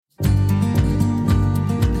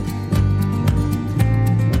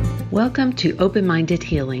Welcome to Open-Minded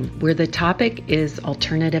Healing, where the topic is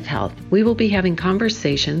alternative health. We will be having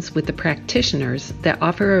conversations with the practitioners that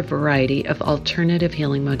offer a variety of alternative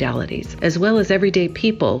healing modalities, as well as everyday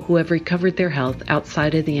people who have recovered their health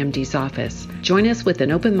outside of the MD's office. Join us with an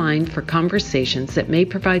open mind for conversations that may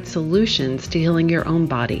provide solutions to healing your own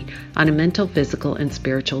body on a mental, physical, and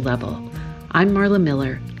spiritual level. I'm Marla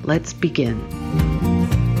Miller. Let's begin.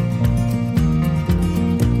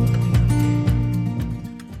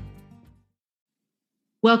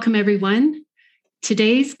 Welcome, everyone.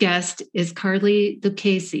 Today's guest is Carly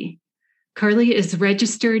Lucchese. Carly is a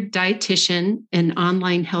registered dietitian and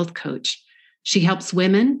online health coach. She helps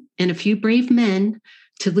women and a few brave men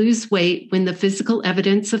to lose weight when the physical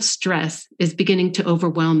evidence of stress is beginning to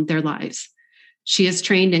overwhelm their lives. She is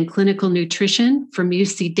trained in clinical nutrition from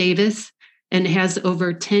UC Davis and has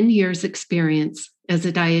over 10 years experience as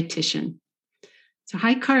a dietitian. So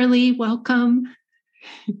hi, Carly, welcome.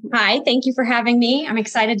 Hi, thank you for having me. I'm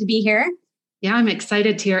excited to be here. Yeah, I'm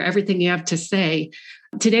excited to hear everything you have to say.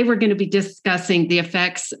 Today, we're going to be discussing the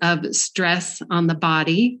effects of stress on the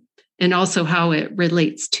body and also how it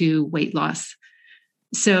relates to weight loss.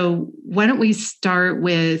 So why don't we start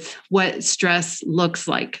with what stress looks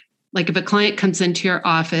like? Like if a client comes into your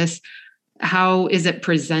office, how is it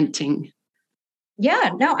presenting?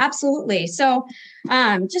 Yeah, no, absolutely. So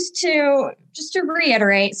just to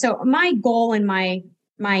reiterate, so my goal and my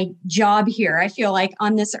job here, I feel like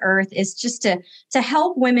on this earth is just to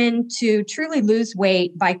help women to truly lose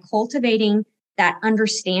weight by cultivating that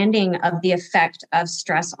understanding of the effect of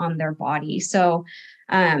stress on their body. So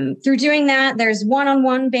through doing that, there's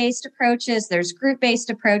one-on-one based approaches, there's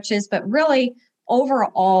group-based approaches, but really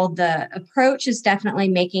overall, the approach is definitely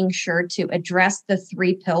making sure to address the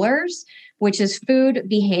three pillars, which is food,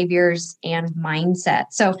 behaviors, and mindset.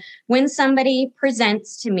 So when somebody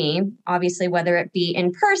presents to me, obviously, whether it be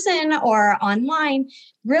in person or online,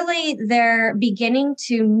 really they're beginning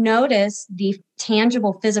to notice the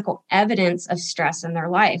tangible physical evidence of stress in their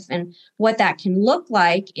life. And what that can look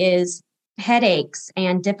like is headaches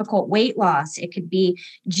and difficult weight loss. It could be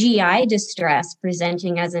GI distress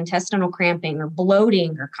presenting as intestinal cramping or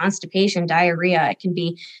bloating or constipation, diarrhea. It can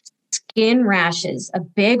be skin rashes. A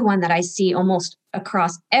big one that I see almost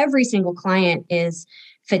across every single client is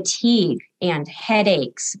fatigue and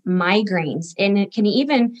headaches, migraines, and it can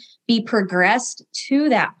even be progressed to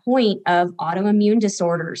that point of autoimmune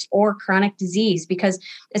disorders or chronic disease, because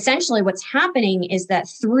essentially what's happening is that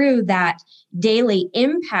through that daily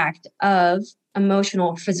impact of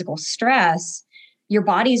emotional, physical stress, your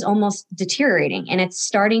body's almost deteriorating and it's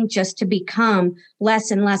starting just to become less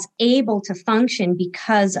and less able to function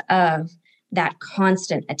because of that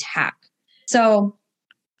constant attack. So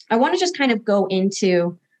I want to just kind of go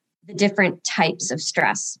into the different types of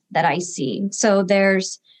stress that I see. So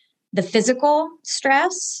there's the physical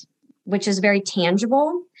stress, which is very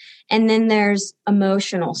tangible. And then there's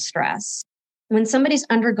emotional stress. When somebody's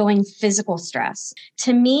undergoing physical stress,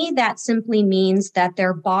 to me, that simply means that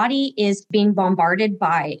their body is being bombarded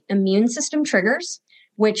by immune system triggers,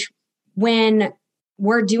 which when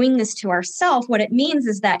we're doing this to ourselves, what it means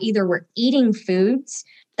is that either we're eating foods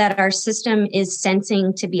that our system is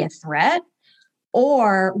sensing to be a threat,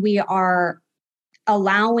 or we are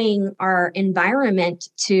allowing our environment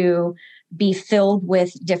to be filled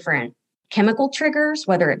with different chemical triggers,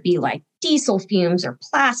 whether it be like diesel fumes or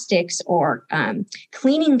plastics or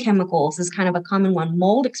cleaning chemicals is kind of a common one,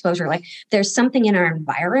 mold exposure. Like there's something in our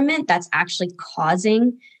environment that's actually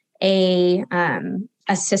causing a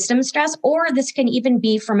system stress, or this can even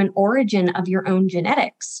be from an origin of your own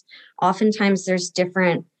genetics. Oftentimes there's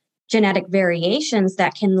different genetic variations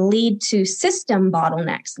that can lead to system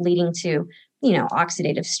bottlenecks, leading to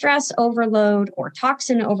oxidative stress overload or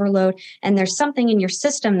toxin overload. And there's something in your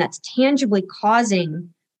system that's tangibly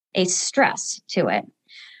causing a stress to it.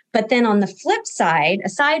 But then on the flip side,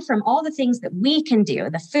 aside from all the things that we can do,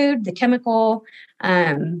 the food, the chemical,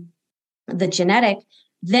 the genetic,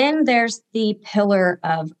 then there's the pillar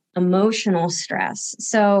of emotional stress.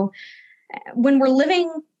 So when we're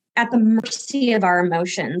living at the mercy of our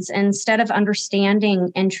emotions, instead of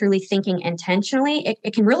understanding and truly thinking intentionally,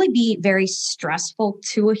 it can really be very stressful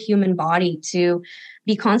to a human body to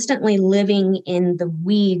be constantly living in the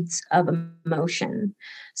weeds of emotion.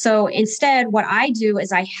 So instead, what I do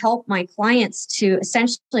is I help my clients to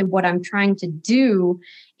essentially what I'm trying to do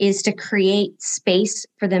is to create space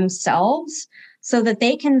for themselves so that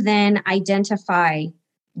they can then identify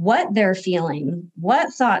what they're feeling,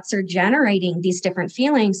 what thoughts are generating these different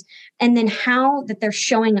feelings, and then how that they're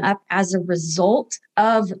showing up as a result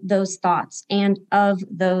of those thoughts and of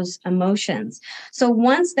those emotions. So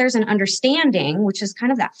once there's an understanding, which is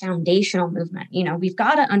kind of that foundational movement, we've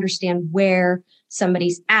got to understand where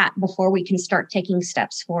somebody's at before we can start taking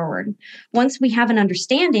steps forward. Once we have an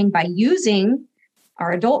understanding by using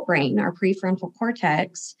our adult brain, our prefrontal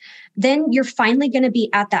cortex, then you're finally going to be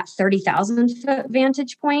at that 30,000 foot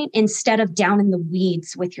vantage point instead of down in the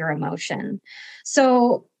weeds with your emotion.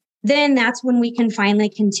 So then that's when we can finally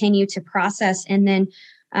continue to process and then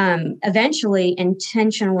eventually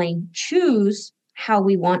intentionally choose how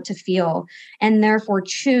we want to feel and therefore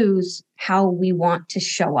choose how we want to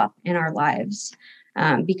show up in our lives.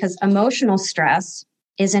 Because emotional stress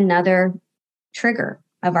is another trigger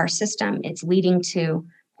of our system. It's leading to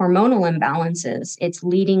hormonal imbalances. It's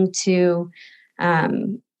leading to,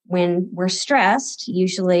 when we're stressed,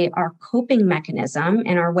 usually our coping mechanism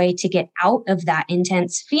and our way to get out of that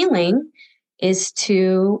intense feeling is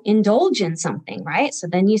to indulge in something, right? So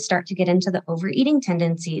then you start to get into the overeating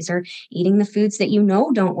tendencies or eating the foods that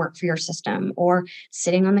don't work for your system, or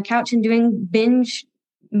sitting on the couch and doing binge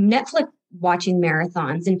Netflix watching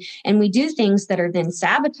marathons. And we do things that are then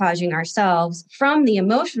sabotaging ourselves from the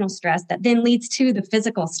emotional stress that then leads to the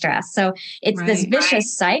physical stress. So it's this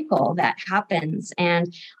vicious cycle that happens.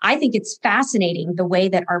 And I think it's fascinating the way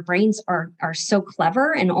that our brains are so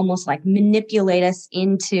clever and almost like manipulate us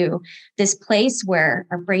into this place where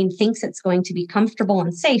our brain thinks it's going to be comfortable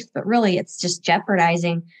and safe, but really it's just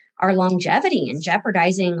jeopardizing our longevity and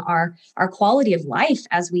jeopardizing our quality of life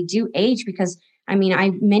as we do age. Because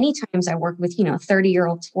many times I work with,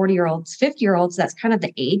 30-year-olds, 40-year-olds, 50-year-olds. That's kind of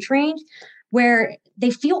the age range where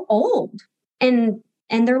they feel old and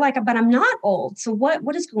they're like, but I'm not old. So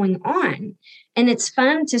what is going on? And it's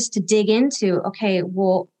fun just to dig into, okay,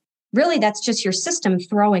 well, really that's just your system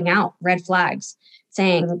throwing out red flags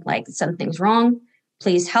saying like something's wrong.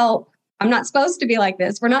 Please help. I'm not supposed to be like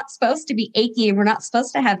this. We're not supposed to be achy. And we're not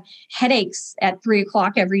supposed to have headaches at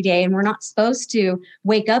 3:00 every day. And we're not supposed to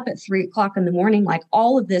wake up at 3:00 in the morning. Like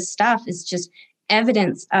all of this stuff is just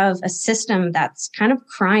evidence of a system that's kind of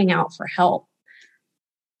crying out for help.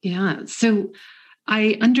 Yeah. So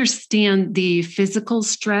I understand the physical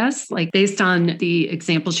stress, like based on the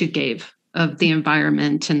examples you gave of the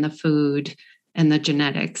environment and the food and the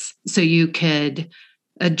genetics. So you could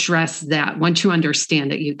address that. Once you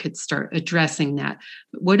understand it, you could start addressing that.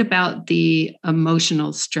 But what about the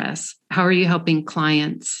emotional stress? How are you helping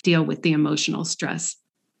clients deal with the emotional stress?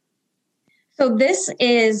 So this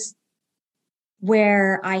is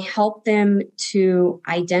where I help them to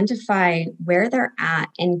identify where they're at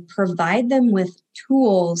and provide them with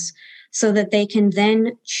tools so that they can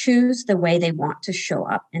then choose the way they want to show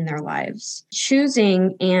up in their lives.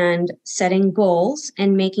 Choosing and setting goals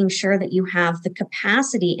and making sure that you have the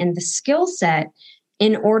capacity and the skill set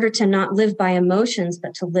in order to not live by emotions,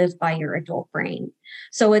 but to live by your adult brain.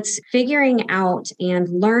 So it's figuring out and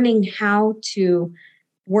learning how to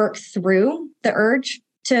work through the urge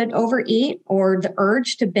to overeat or the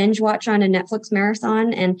urge to binge watch on a Netflix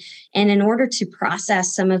marathon. And in order to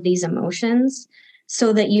process some of these emotions,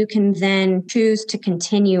 so that you can then choose to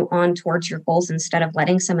continue on towards your goals instead of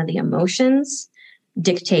letting some of the emotions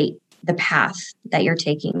dictate the path that you're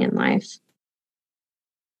taking in life.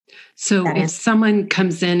 So if someone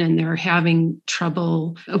comes in and they're having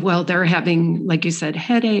trouble, they're having, like you said,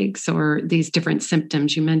 headaches or these different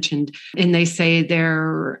symptoms you mentioned, and they say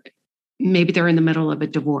maybe they're in the middle of a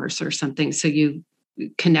divorce or something. So you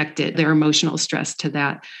connected their emotional stress to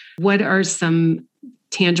that. What are some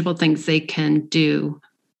tangible things they can do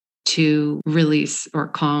to release or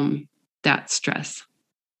calm that stress?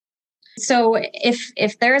 So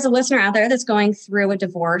if there is a listener out there that's going through a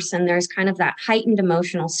divorce and there's kind of that heightened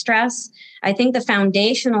emotional stress, I think the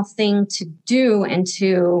foundational thing to do and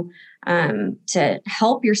to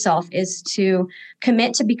help yourself is to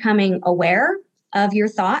commit to becoming aware of your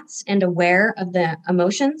thoughts and aware of the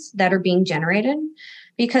emotions that are being generated.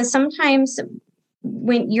 Because sometimes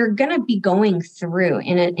when you're going to be going through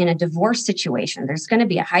in a divorce situation, there's going to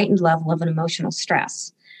be a heightened level of an emotional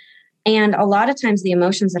stress. And a lot of times the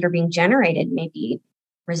emotions that are being generated may be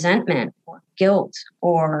resentment or guilt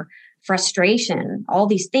or frustration, all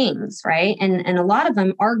these things, right? And a lot of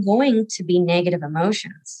them are going to be negative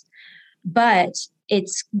emotions, but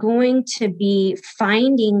it's going to be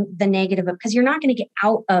finding the negative, because you're not going to get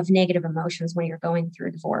out of negative emotions when you're going through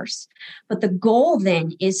a divorce. But the goal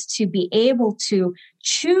then is to be able to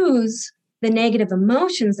choose the negative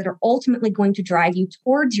emotions that are ultimately going to drive you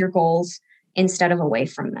towards your goals instead of away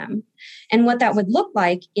from them. And what that would look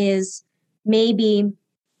like is maybe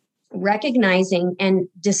recognizing and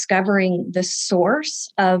discovering the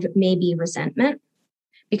source of maybe resentment.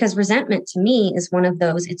 Because resentment to me is one of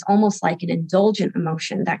those, it's almost like an indulgent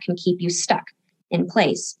emotion that can keep you stuck in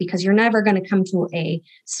place because you're never going to come to a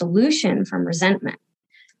solution from resentment.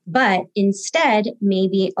 But instead,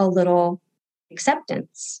 maybe a little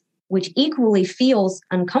acceptance, which equally feels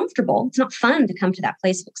uncomfortable. It's not fun to come to that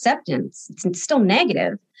place of acceptance. It's still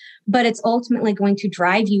negative, but it's ultimately going to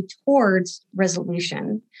drive you towards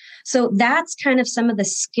resolution. So that's kind of some of the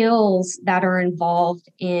skills that are involved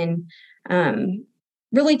in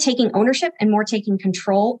really taking ownership and more taking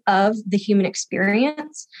control of the human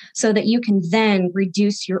experience so that you can then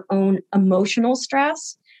reduce your own emotional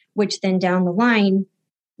stress, which then down the line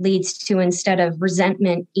leads to, instead of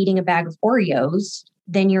resentment, eating a bag of Oreos,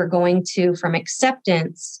 then you're going to, from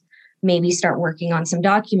acceptance, maybe start working on some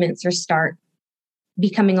documents or start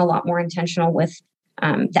becoming a lot more intentional with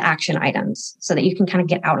the action items so that you can kind of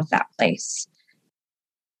get out of that place.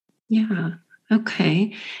 Yeah.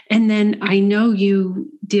 Okay. And then I know you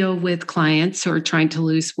deal with clients who are trying to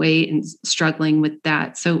lose weight and struggling with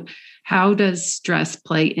that. So how does stress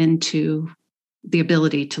play into the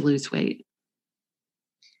ability to lose weight?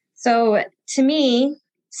 So to me,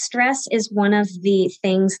 stress is one of the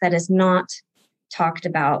things that is not talked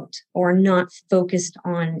about or not focused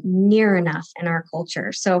on near enough in our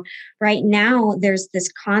culture. So right now, there's this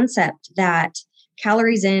concept that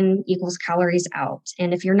calories in equals calories out.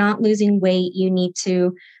 And if you're not losing weight, you need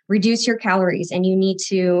to reduce your calories and you need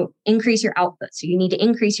to increase your output. So you need to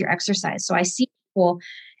increase your exercise. So I see people,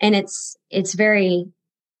 and it's very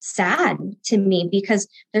sad to me because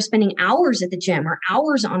they're spending hours at the gym or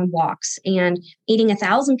hours on walks and eating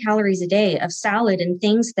 1,000 calories a day of salad and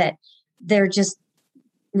things that they're just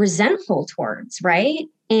resentful towards, right?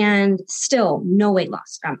 And still no weight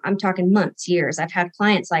loss. I'm talking months, years. I've had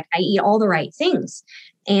clients like, I eat all the right things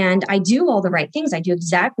and I do all the right things. I do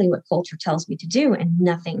exactly what culture tells me to do and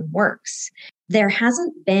nothing works. There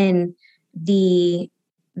hasn't been the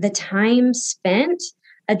time spent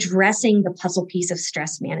addressing the puzzle piece of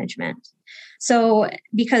stress management. So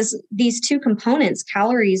because these two components,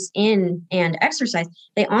 calories in and exercise,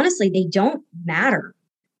 they don't matter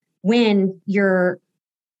when you're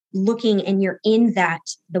looking and you're in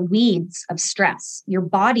the weeds of stress. Your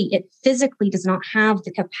body, it physically does not have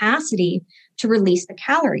the capacity to release the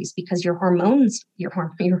calories because your hormones, they're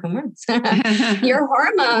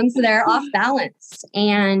off balance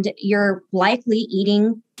and you're likely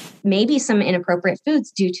eating maybe some inappropriate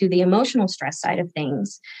foods due to the emotional stress side of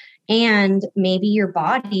things. And maybe your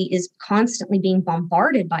body is constantly being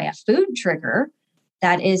bombarded by a food trigger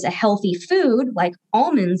that is a healthy food like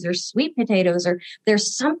almonds or sweet potatoes, or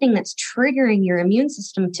there's something that's triggering your immune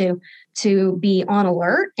system to be on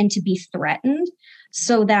alert and to be threatened,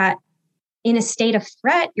 so that in a state of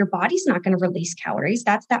threat, your body's not going to release calories.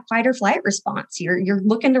 That's that fight or flight response. You're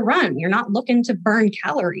looking to run. You're not looking to burn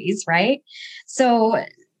calories, right? So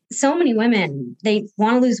many women, they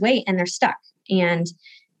want to lose weight and they're stuck. And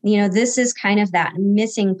this is kind of that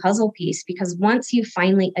missing puzzle piece, because once you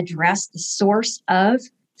finally address the source of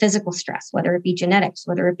physical stress, whether it be genetics,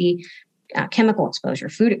 whether it be chemical exposure,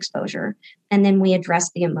 food exposure, and then we address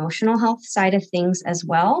the emotional health side of things as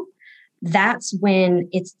well, that's when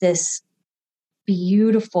it's this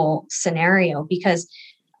beautiful scenario. Because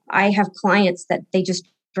I have clients that they just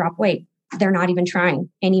drop weight. They're not even trying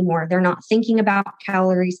anymore. They're not thinking about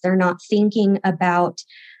calories. They're not thinking about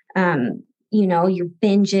your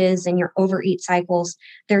binges and your overeat cycles.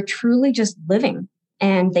 They're truly just living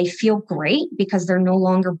and they feel great because they're no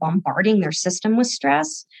longer bombarding their system with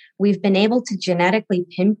stress. We've been able to genetically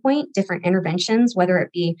pinpoint different interventions, whether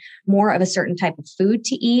it be more of a certain type of food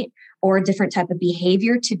to eat or a different type of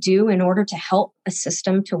behavior to do in order to help a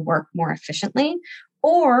system to work more efficiently.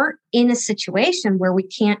 Or in a situation where we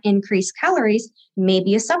can't increase calories,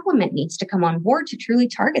 maybe a supplement needs to come on board to truly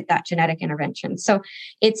target that genetic intervention. So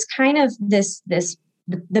it's kind of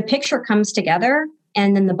the picture comes together,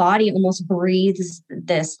 and then the body almost breathes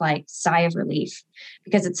this like sigh of relief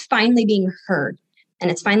because it's finally being heard and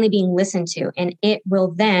it's finally being listened to. And it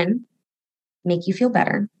will then make you feel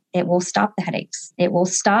better. It will stop the headaches. It will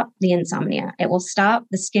stop the insomnia. It will stop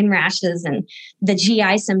the skin rashes and the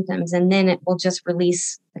GI symptoms. And then it will just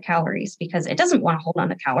release the calories because it doesn't want to hold on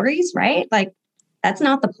to calories, right? Like that's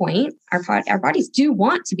not the point. Our bodies do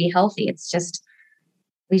want to be healthy. It's just,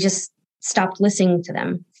 we just stopped listening to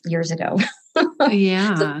them years ago.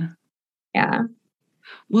 Yeah. So, yeah.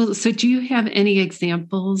 Well, so do you have any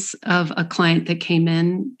examples of a client that came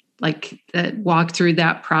in, like that walked through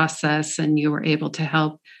that process and you were able to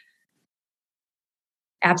help?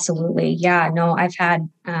 Absolutely. Yeah, no, I've had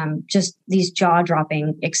just these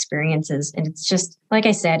jaw-dropping experiences. And it's just, like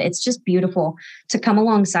I said, it's just beautiful to come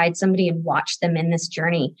alongside somebody and watch them in this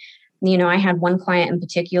journey. I had one client in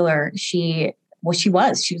particular, she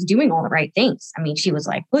was doing all the right things. I mean, she was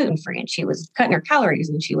like gluten-free and she was cutting her calories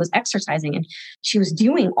and she was exercising and she was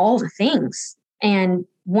doing all the things. And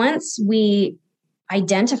once we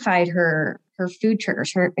identified her food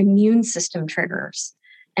triggers, her immune system triggers,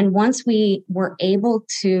 and once we were able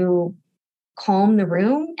to calm the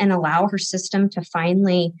room and allow her system to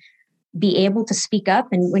finally be able to speak up,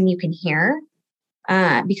 and when you can hear,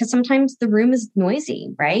 because sometimes the room is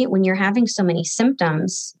noisy, right? When you're having so many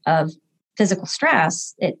symptoms of physical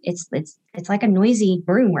stress, it's like a noisy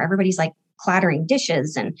room where everybody's like clattering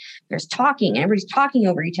dishes and there's talking and everybody's talking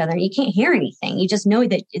over each other and you can't hear anything. You just know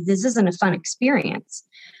that this isn't a fun experience.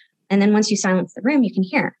 And then once you silence the room, you can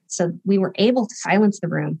hear. So we were able to silence the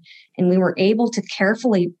room and we were able to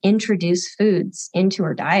carefully introduce foods into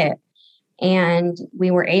her diet. And we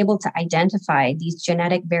were able to identify these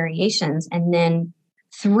genetic variations. And then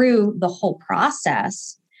through the whole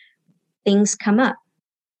process, things come up.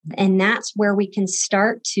 And that's where we can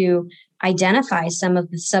start to identify some of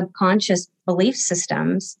the subconscious belief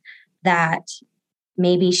systems that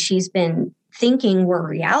maybe she's been thinking were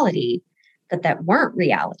reality, but that weren't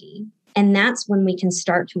reality. And that's when we can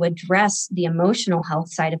start to address the emotional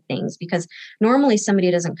health side of things. Because normally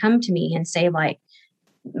somebody doesn't come to me and say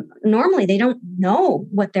normally they don't know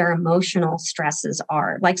what their emotional stresses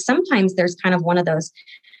are. Like sometimes there's kind of one of those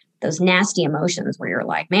nasty emotions where you're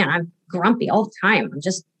like, man, I'm grumpy all the time. I'm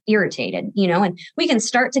just irritated, and we can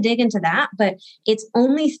start to dig into that, but it's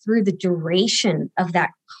only through the duration of that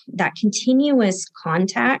continuous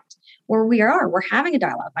contact where we're having a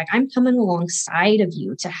dialogue. Like I'm coming alongside of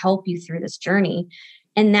you to help you through this journey.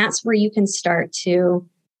 And that's where you can start to,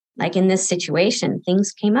 like in this situation,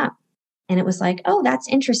 things came up and it was like, oh, that's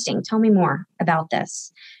interesting. Tell me more about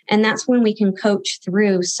this. And that's when we can coach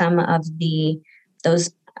through some of the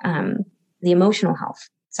emotional health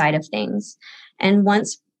side of things. And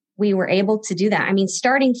once we were able to do that, I mean,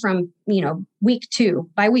 starting from, week 2,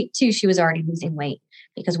 by week 2, she was already losing weight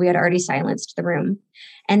because we had already silenced the room.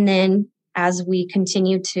 And then as we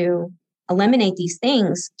continued to eliminate these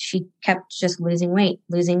things, she kept just losing weight.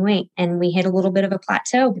 And we hit a little bit of a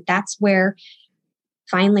plateau, but that's where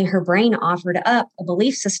finally her brain offered up a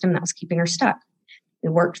belief system that was keeping her stuck. We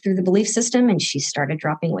worked through the belief system and she started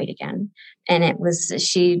dropping weight again. And it was,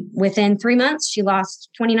 within 3 months, she lost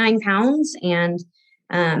 29 pounds. And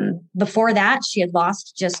before that, she had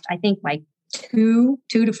lost just, I think, like 2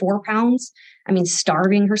 to 4 pounds. I mean,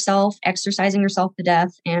 starving herself, exercising herself to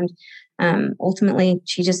death. And ultimately,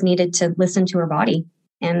 she just needed to listen to her body.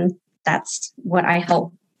 And that's what I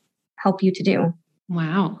help you to do.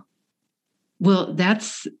 Wow. Well,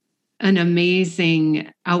 that's an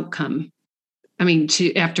amazing outcome. I mean,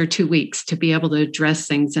 after 2 weeks to be able to address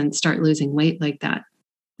things and start losing weight like that.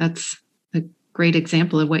 That's a great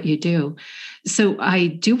example of what you do. So I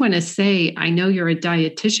do want to say, I know you're a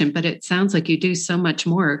dietitian, but it sounds like you do so much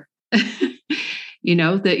more,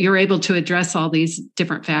 that you're able to address all these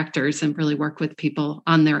different factors and really work with people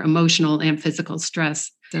on their emotional and physical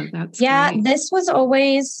stress. So that's great. This was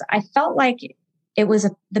always, I felt like it was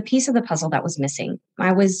the piece of the puzzle that was missing.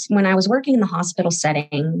 When I was working in the hospital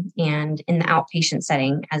setting and in the outpatient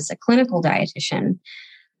setting as a clinical dietitian,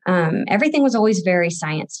 everything was always very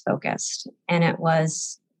science focused, and it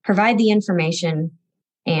was provide the information,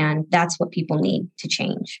 and that's what people need to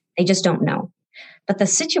change. They just don't know. But the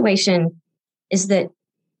situation is that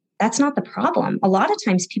that's not the problem. A lot of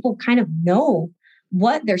times people kind of know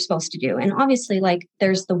what they're supposed to do. And obviously, like,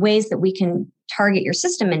 there's the ways that we can target your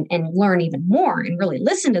system and learn even more and really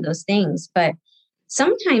listen to those things. But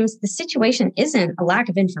sometimes the situation isn't a lack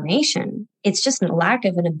of information. It's just a lack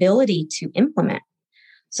of an ability to implement.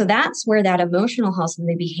 So that's where that emotional health and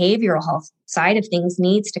the behavioral health side of things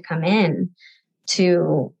needs to come in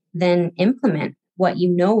to then implement what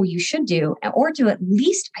you should do, or to at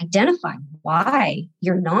least identify why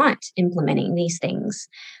you're not implementing these things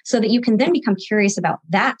so that you can then become curious about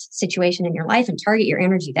that situation in your life and target your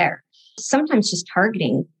energy there. Sometimes just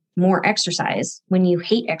targeting more exercise when you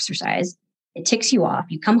hate exercise, it ticks you off.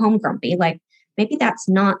 You come home grumpy. Like, maybe that's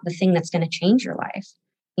not the thing that's going to change your life.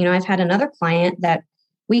 I've had another client that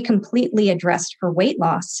we completely addressed her weight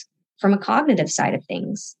loss from a cognitive side of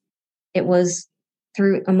things. It was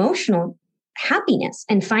through emotional happiness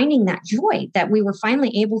and finding that joy that we were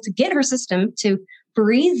finally able to get her system to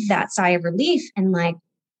breathe that sigh of relief and like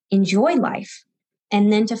enjoy life.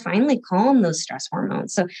 And then to finally calm those stress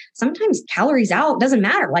hormones. So sometimes calories out doesn't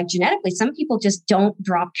matter. Like genetically, some people just don't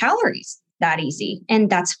drop calories. that easy, and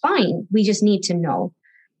that's fine. We just need to know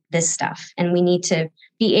this stuff, and we need to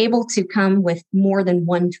be able to come with more than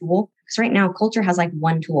one tool. Because right now, culture has like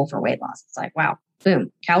one tool for weight loss. It's like, wow,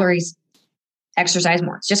 boom, calories, exercise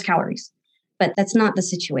more. It's just calories. But that's not the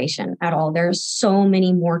situation at all. There's so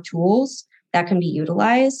many more tools that can be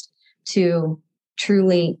utilized to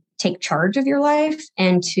truly take charge of your life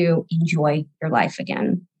and to enjoy your life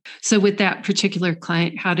again. So with that particular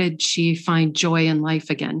client, how did she find joy in life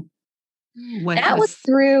again? That was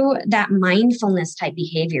through that mindfulness type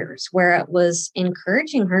behaviors where it was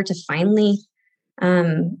encouraging her to finally,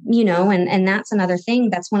 and that's another thing.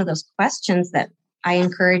 That's one of those questions that I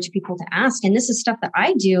encourage people to ask. And this is stuff that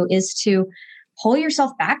I do, is to pull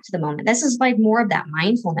yourself back to the moment. This is like more of that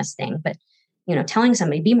mindfulness thing, but, telling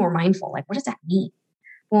somebody, be more mindful. Like, what does that mean?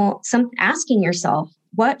 Well, asking yourself,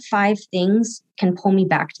 what 5 things can pull me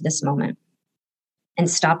back to this moment? And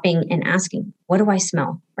stopping and asking, what do I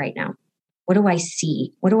smell right now? What do I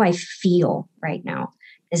see? What do I feel right now?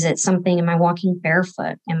 Is it something, am I walking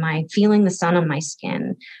barefoot? Am I feeling the sun on my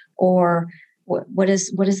skin? Or what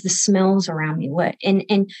is the smells around me?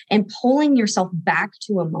 And pulling yourself back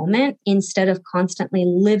to a moment instead of constantly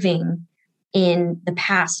living in the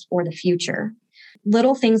past or the future.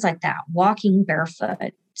 Little things like that, walking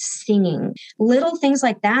barefoot, singing, little things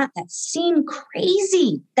like that seem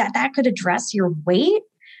crazy that could address your weight.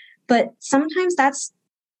 But sometimes that's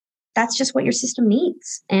just what your system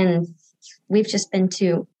needs. And we've just been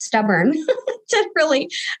too stubborn to really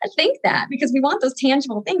think that, because we want those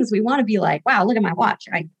tangible things. We want to be like, wow, look at my watch.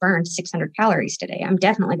 I burned 600 calories today. I'm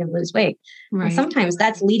definitely going to lose weight. Right. And sometimes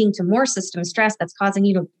that's leading to more system stress that's causing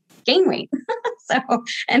you to gain weight.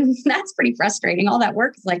 And that's pretty frustrating. All that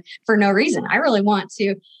work is like for no reason. I really want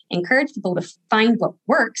to encourage people to find what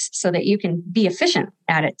works so that you can be efficient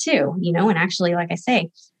at it too, and actually, like I say,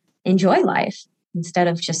 enjoy life instead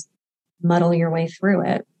of just muddle your way through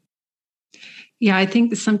it. Yeah, I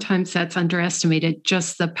think sometimes that's underestimated,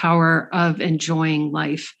 just the power of enjoying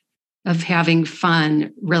life, of having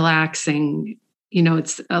fun, relaxing.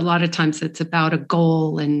 It's a lot of times it's about a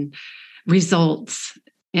goal and results,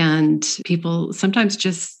 and people sometimes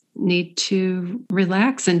just need to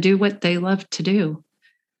relax and do what they love to do.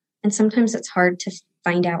 And sometimes it's hard to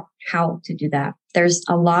find out how to do that. There's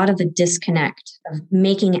a lot of a disconnect of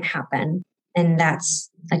making it happen. And that's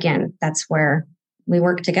where we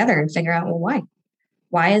work together and figure out, well, why?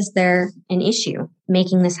 Why is there an issue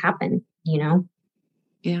making this happen?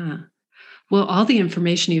 Yeah. Well, all the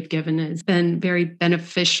information you've given has been very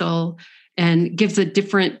beneficial and gives a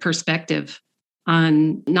different perspective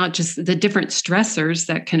on not just the different stressors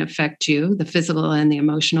that can affect you, the physical and the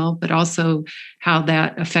emotional, but also how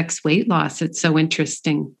that affects weight loss. It's so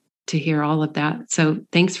interesting to hear all of that. So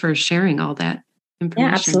thanks for sharing all that information.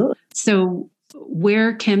 Yeah, absolutely. So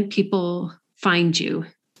where can people find you?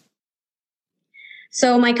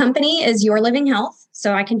 So my company is Your Living Health.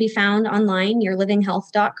 So I can be found online,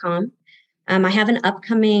 yourlivinghealth.com. I have an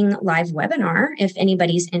upcoming live webinar, if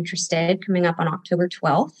anybody's interested, coming up on October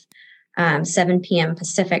 12th, 7 p.m.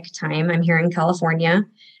 Pacific time. I'm here in California.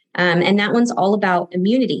 And that one's all about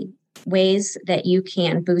immunity, ways that you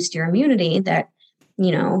can boost your immunity that,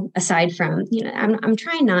 aside from, I'm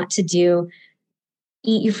trying not to do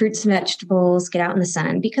eat your fruits and vegetables, get out in the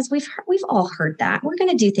sun, because we've all heard that. We're going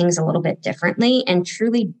to do things a little bit differently and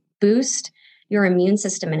truly boost your immune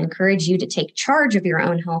system and encourage you to take charge of your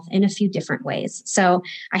own health in a few different ways. So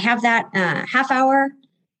I have that half-hour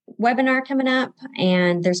webinar coming up,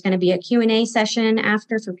 and there's going to be a Q&A session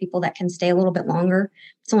after for people that can stay a little bit longer.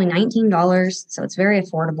 It's only $19, so it's very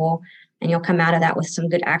affordable. And you'll come out of that with some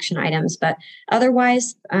good action items. But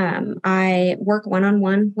otherwise, I work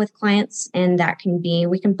one-on-one with clients, and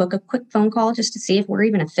we can book a quick phone call just to see if we're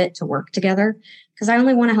even a fit to work together. Because I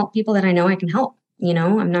only want to help people that I know I can help.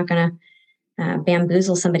 I'm not going to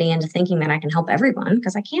bamboozle somebody into thinking that I can help everyone,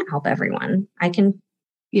 because I can't help everyone. I can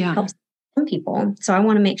help some people. So I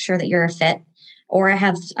want to make sure that you're a fit. Or I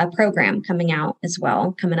have a program coming out as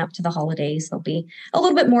well, coming up to the holidays. There'll be a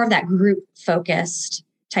little bit more of that group-focused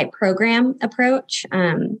type program approach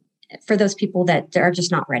for those people that are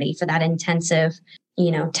just not ready for that intensive,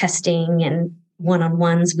 testing and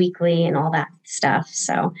one-on-ones weekly and all that stuff.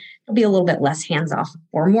 So it'll be a little bit less hands-off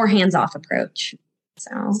or more hands-off approach.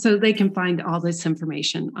 So they can find all this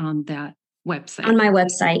information on that website. On my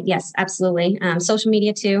website. Yes, absolutely. Social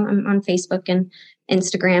media too. I'm on Facebook and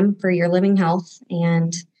Instagram for Your Living Health.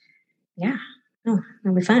 And yeah,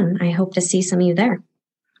 it'll be fun. I hope to see some of you there.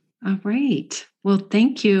 All right. Well,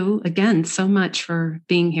 thank you again so much for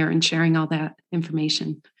being here and sharing all that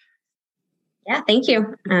information. Yeah, thank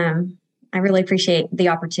you. I really appreciate the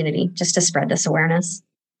opportunity just to spread this awareness.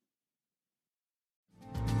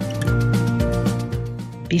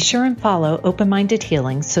 Be sure and follow Open-Minded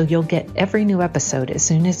Healing so you'll get every new episode as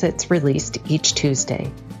soon as it's released each Tuesday.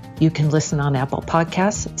 You can listen on Apple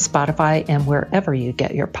Podcasts, Spotify, and wherever you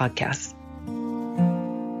get your podcasts.